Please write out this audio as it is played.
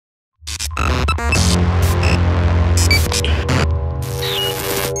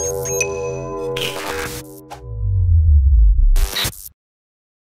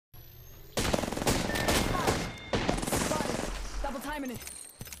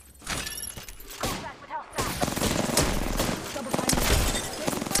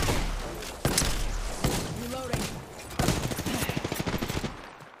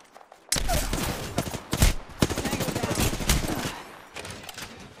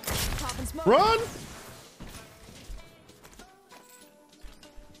Run!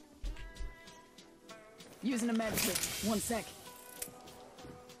 Using a med kit. 1 sec.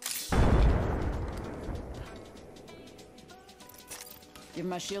 Give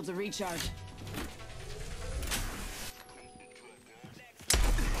my shields a recharge.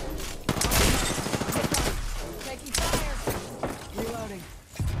 Taking fire. Reloading.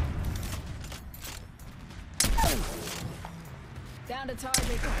 Down to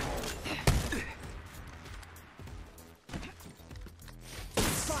target.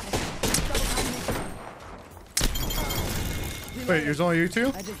 Spotted. Double timing. Wait, there's only you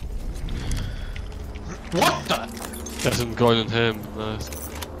two? What the? Der hat einen goldenen Helm, nice.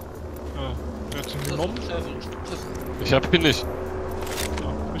 Oh, wer hat ihn genommen? Ich hab ihn nicht.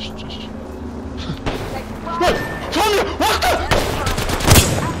 Ja, richtig.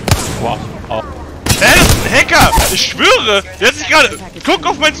 Wow. Oh. Er ist ein Hacker! Ich schwöre! Der hat sich gerade. Guck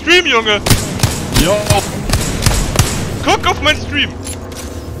auf meinen Stream, Junge! Jo! Guck auf meinen Stream!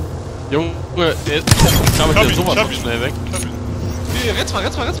 Junge, der kam ja sowas von schnell weg. Nee, renn's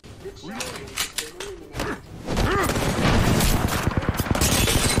mal.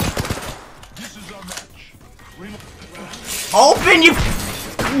 Open you.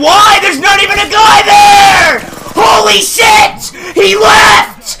 Why? There's not even a guy there! Holy shit! He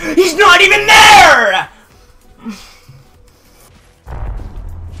left! He's not even there!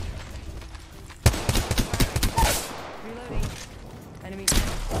 Reloading. Enemy.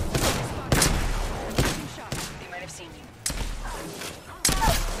 Shot. They might have seen you.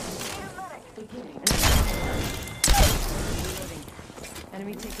 Reloading.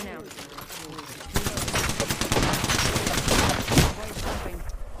 Enemy taken out.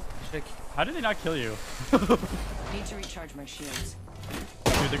 How did they not kill you? Need to recharge my shields.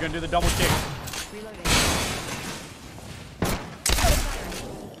 Dude, they're gonna do the double kick. Reloading.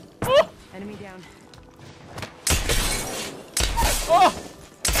 Enemy down. Oh!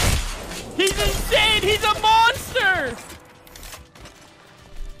 He's insane! He's a monster!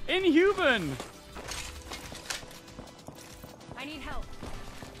 Inhuman! I need help.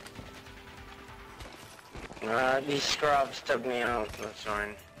 These scrubs took me out, that's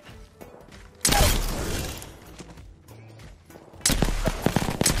fine.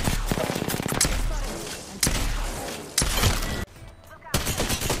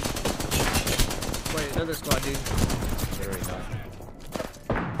 Wait, another squad, dude. There we go.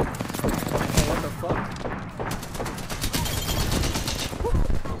 Oh, what the fuck?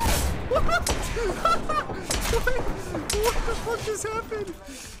 What the fuck just happened?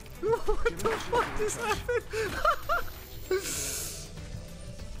 What the fuck just happened?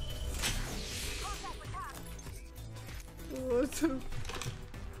 What the...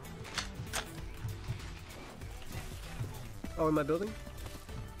 Oh, in my building?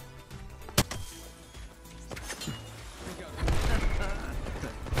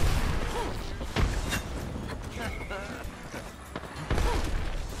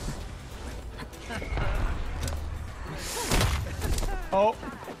 Oh!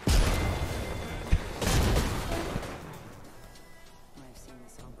 I've seen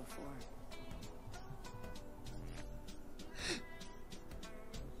this all before.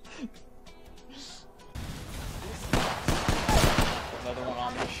 Another one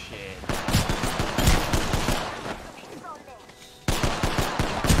on this shit.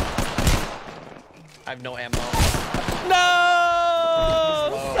 I have no ammo. No!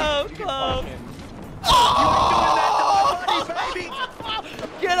 So close!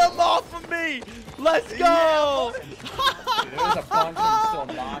 Get him off of me! Let's go!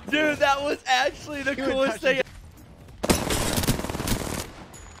 Dude, that was actually the coolest thing.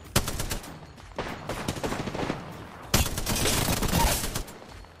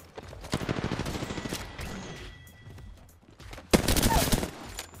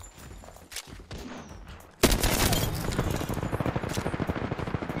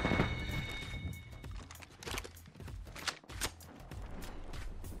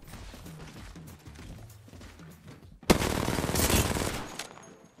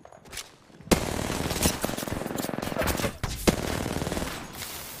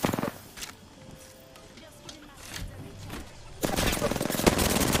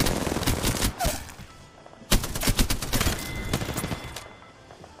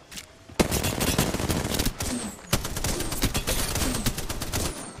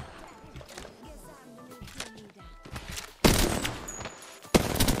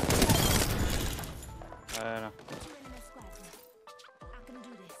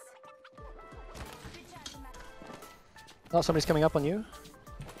 Oh, somebody's coming up on you.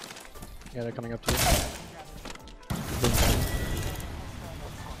 Yeah, they're coming up to you.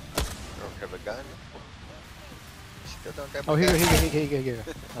 have a gun? Still don't have a Oh, gun? here.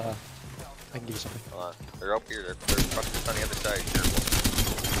 I can give you something. Hold on. They're up here. They're fucking on the other side.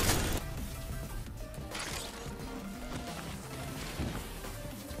 Careful.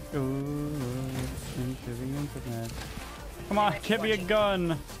 Come on, give me a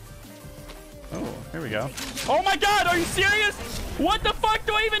gun. Oh, here we go. Oh my god, are you serious? What the fuck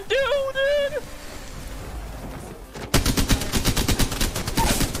do I even do, dude?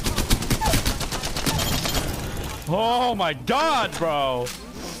 Oh my god, bro.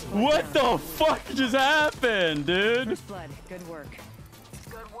 What the fuck just happened, dude? First blood. Good work.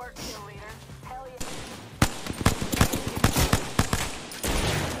 Good work, kill leader. Hell yeah.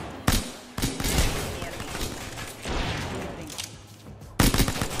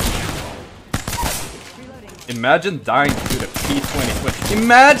 Imagine dying to the P2020.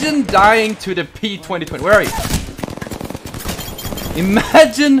 Imagine dying to the P2020. Where are you?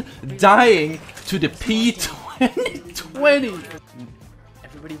 Imagine dying to the P2020.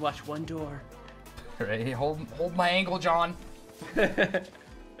 Everybody watch one door. Right, hold my angle, John.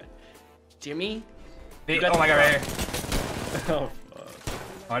 Jimmy? Oh my god, right here. Oh,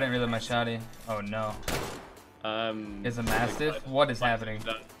 I didn't reload my shotty. Oh no. Is a mastiff? What is happening?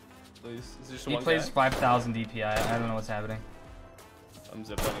 Please. Is there just He one plays guy? 5,000 DPI. I don't know what's happening. I'm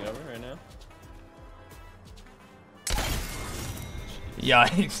ziplining over right now.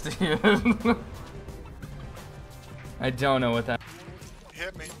 Yikes, dude. I don't know what that.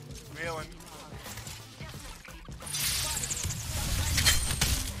 Hit me. Kneeling.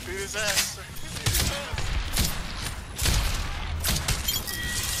 Beat his ass.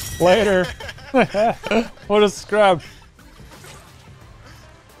 Later. What a scrub.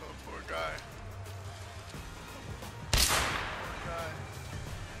 Poor guy.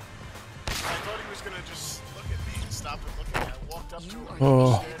 I thought he was gonna just look at me and stop and look at me. I walked up to him.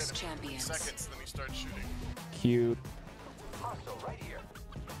 Oh. Stared at him for seconds, then he started shooting. Cute.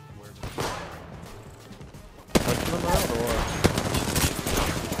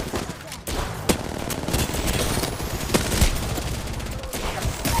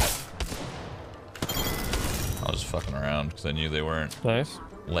 I was fucking around because I knew they weren't Nice.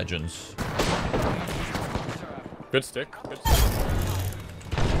 legends. Good stick. Good stick.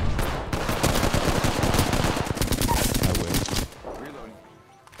 Reloading.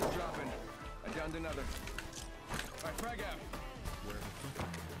 Dropping. I downed another. Alright, frag out.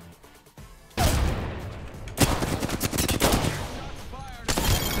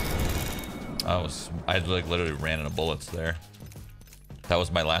 I like literally ran out of bullets there. That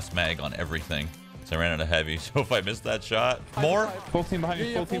was my last mag on everything. So I ran out of heavy. So if I missed that shot, more? Full team behind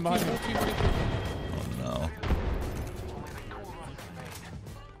you. Full team behind you. Oh no.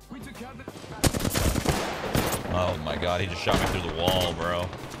 Oh my god, he just shot me through the wall, bro.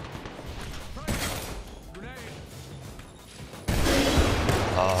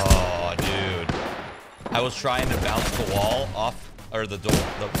 Oh, dude. I was trying to bounce the wall off, or the door,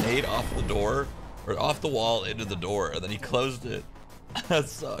 the nade off the door, or off the wall into the door, and then he closed it. That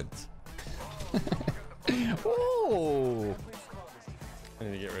sucked. Oh! I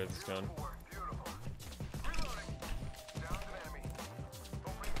need to get rid of this gun.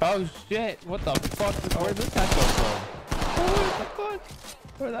 Oh shit! What the fuck? Where did this guy come from? What the fuck?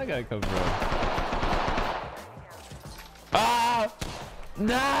 Where did that guy come from? Ah!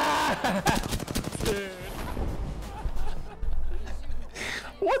 Nah! Dude.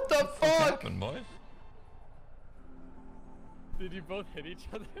 What the fuck? What happened, boys? Did you both hit each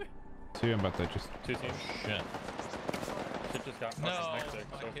other? Two, I'm about to just... Two teams. Shit. Shit just got No, fucking hectic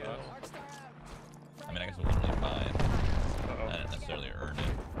so kill. fast. I mean, I guess it wasn't really mine. I didn't necessarily earn it.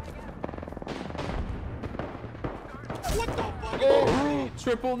 What the fuck? Oh,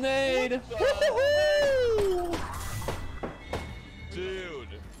 triple nade! Dude!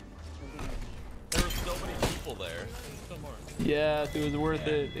 There were so many people there. Still more. Yeah, it was worth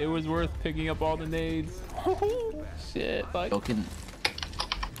it. It was worth picking up all the nades. Shit, fuck. ขึ้น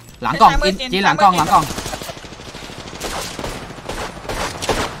หลังกล่องจีนหลังกล่องหลังกล่อง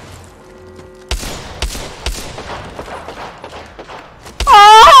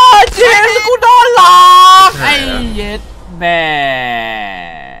จีนกูโดนหลอกไอ้เย็ดแม่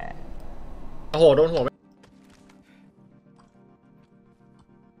โอ้โหโดนหัว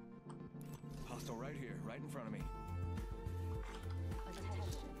Hostile right here, right in front of me.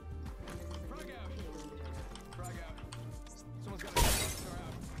 Frag out. Frag out. Someone's got a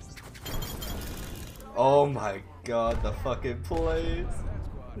Oh my god, the fucking plays.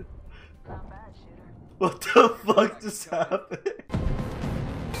 What the fuck just happened?